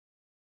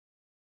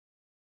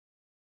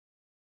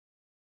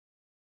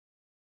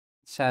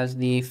says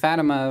the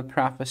Fatima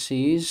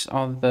prophecies,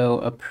 although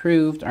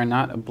approved, are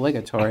not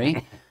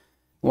obligatory.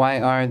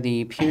 Why are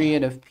the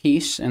period of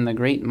peace and the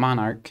great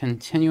monarch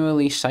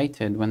continually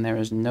cited when there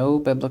is no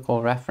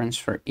biblical reference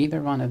for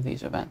either one of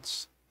these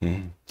events?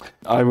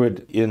 I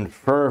would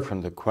infer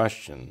from the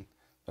question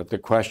that the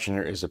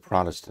questioner is a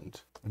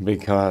Protestant,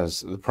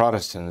 because the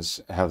Protestants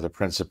have the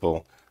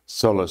principle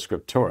sola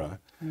scriptura,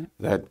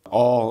 that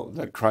all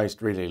that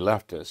Christ really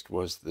left us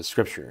was the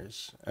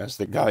Scriptures as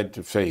the guide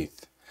to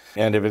faith.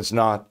 And if it's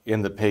not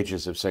in the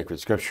pages of sacred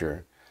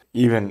Scripture,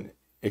 even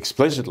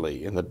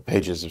explicitly in the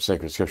pages of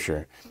sacred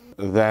Scripture,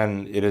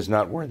 then it is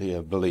not worthy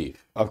of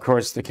belief. Of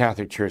course, the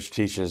Catholic Church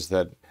teaches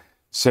that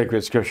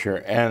sacred Scripture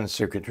and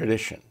sacred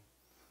tradition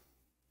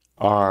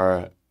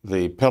are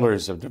the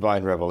pillars of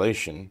divine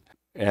revelation,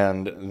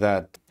 and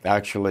that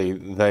actually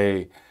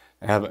they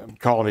have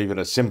called even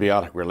a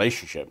symbiotic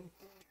relationship.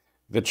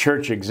 The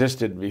church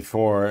existed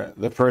before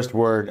the first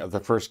word of the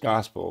first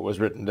gospel was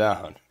written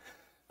down.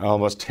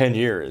 Almost 10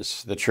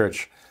 years the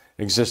church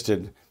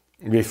existed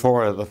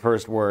before the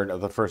first word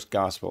of the first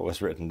gospel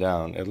was written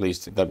down, at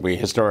least that we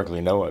historically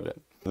know of it.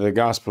 The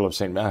Gospel of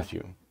St.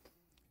 Matthew.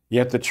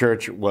 Yet the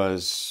church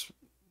was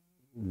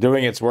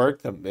doing its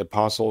work. The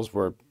apostles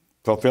were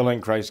fulfilling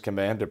Christ's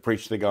command to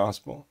preach the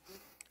gospel,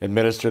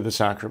 administer the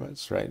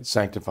sacraments, right?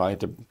 Sanctify,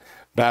 to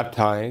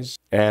baptize,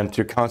 and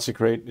to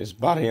consecrate his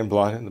body and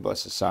blood in the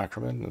Blessed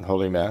Sacrament and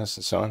Holy Mass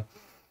and so on.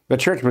 The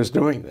church was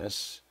doing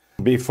this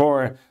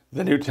before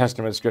the New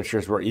Testament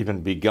Scriptures were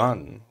even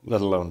begun, let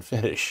alone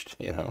finished,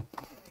 you know.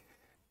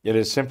 It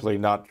is simply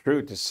not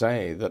true to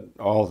say that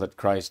all that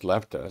Christ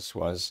left us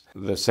was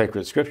the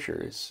sacred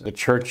Scriptures. The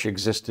church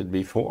existed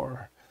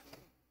before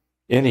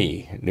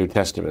any New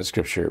Testament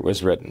Scripture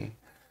was written.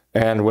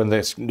 And when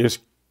the New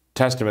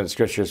Testament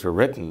Scriptures were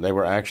written, they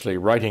were actually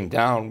writing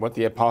down what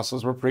the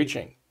apostles were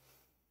preaching.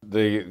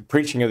 The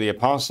preaching of the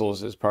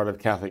apostles is part of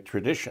Catholic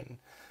tradition.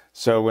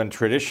 So when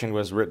tradition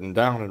was written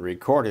down and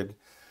recorded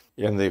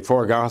in the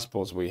four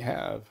Gospels we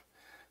have,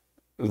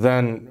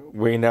 then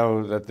we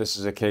know that this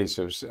is a case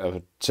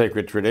of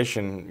sacred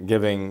tradition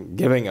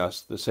giving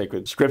us the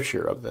sacred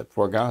Scripture of the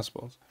four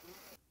Gospels.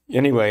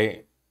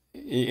 Anyway,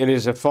 it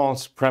is a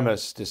false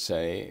premise to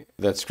say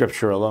that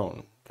Scripture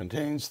alone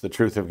contains the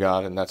truth of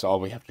God, and that's all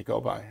we have to go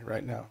by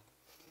right now.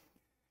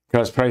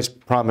 Because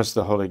Christ promised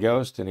the Holy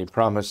Ghost, and he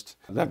promised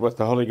that what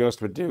the Holy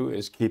Ghost would do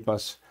is keep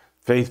us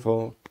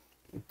faithful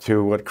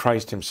to what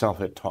Christ himself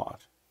had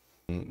taught.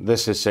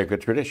 This is sacred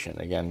tradition,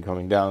 again,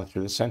 going down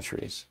through the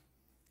centuries,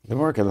 the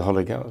work of the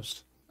Holy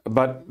Ghost.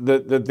 But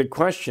the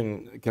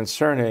question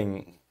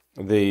concerning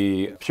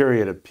the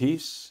period of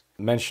peace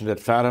mentioned at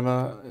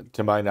Fatima,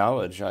 to my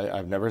knowledge,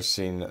 I've never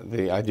seen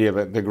the idea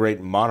of the great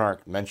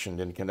monarch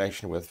mentioned in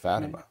connection with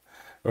Fatima,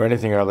 or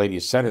anything Our Lady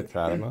said at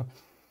Fatima,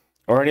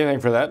 or anything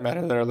for that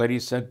matter that Our Lady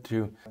said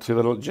to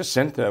little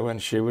Jacinta when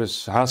she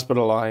was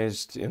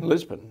hospitalized in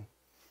Lisbon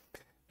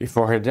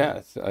before her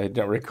death. I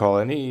don't recall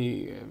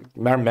any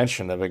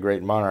mention of a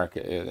great monarch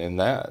in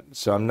that,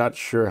 so I'm not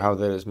sure how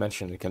that is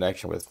mentioned in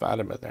connection with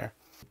Fatima there.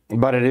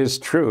 But it is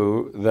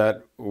true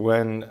that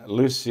when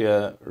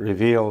Lucia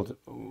revealed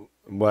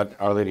what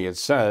Our Lady had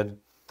said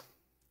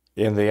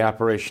in the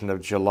apparition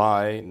of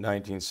July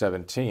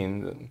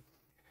 1917,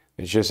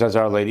 and just as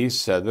Our Lady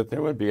said that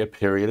there would be a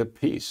period of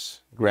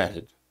peace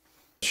granted.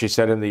 She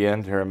said in the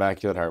end her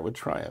Immaculate Heart would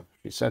triumph.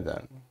 She said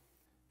that.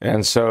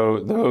 And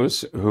so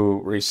those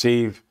who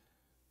receive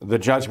the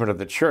judgment of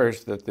the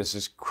Church that this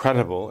is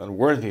credible and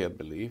worthy of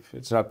belief,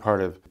 it's not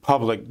part of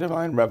public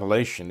divine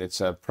revelation,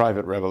 it's a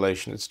private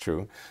revelation, it's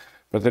true.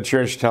 But the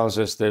Church tells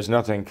us there's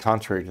nothing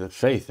contrary to the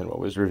faith in what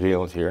was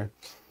revealed here.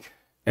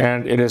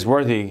 And it is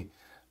worthy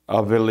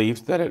of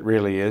belief that it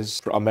really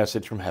is a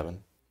message from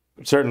heaven.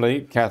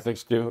 Certainly,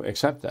 Catholics do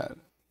accept that.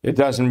 It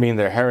doesn't mean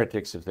they're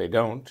heretics if they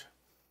don't,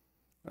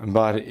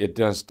 but it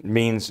just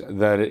means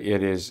that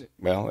it is,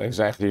 well,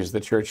 exactly as the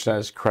Church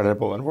says,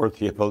 credible and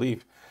worthy of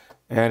belief,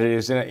 and it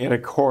is in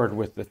accord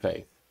with the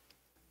faith.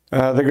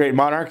 The great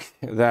monarch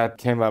that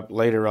came up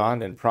later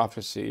on in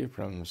prophecy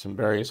from some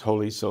various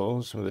holy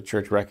souls whom the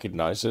Church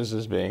recognizes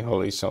as being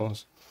holy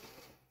souls,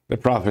 the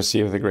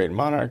prophecy of the great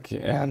monarch,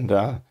 and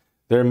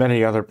there are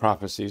many other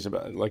prophecies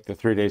about, like the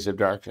 3 days of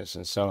darkness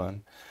and so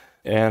on.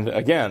 And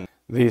again,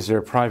 these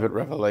are private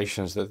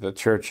revelations that the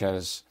Church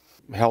has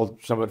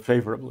held somewhat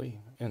favorably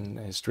in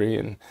history,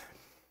 and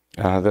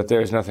that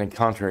there is nothing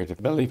contrary to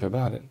belief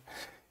about it.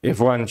 If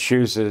one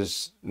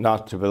chooses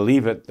not to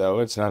believe it, though,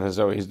 it's not as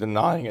though he's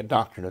denying a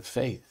doctrine of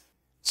faith.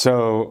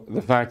 So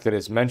the fact that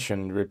it's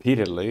mentioned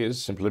repeatedly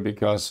is simply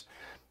because,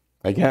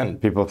 again,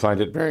 people find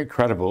it very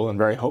credible and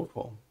very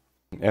hopeful.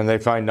 And they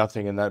find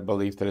nothing in that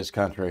belief that is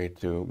contrary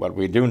to what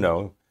we do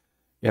know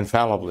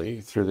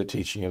infallibly through the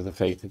teaching of the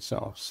faith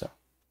itself. So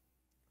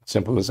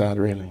simple as that,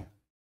 really.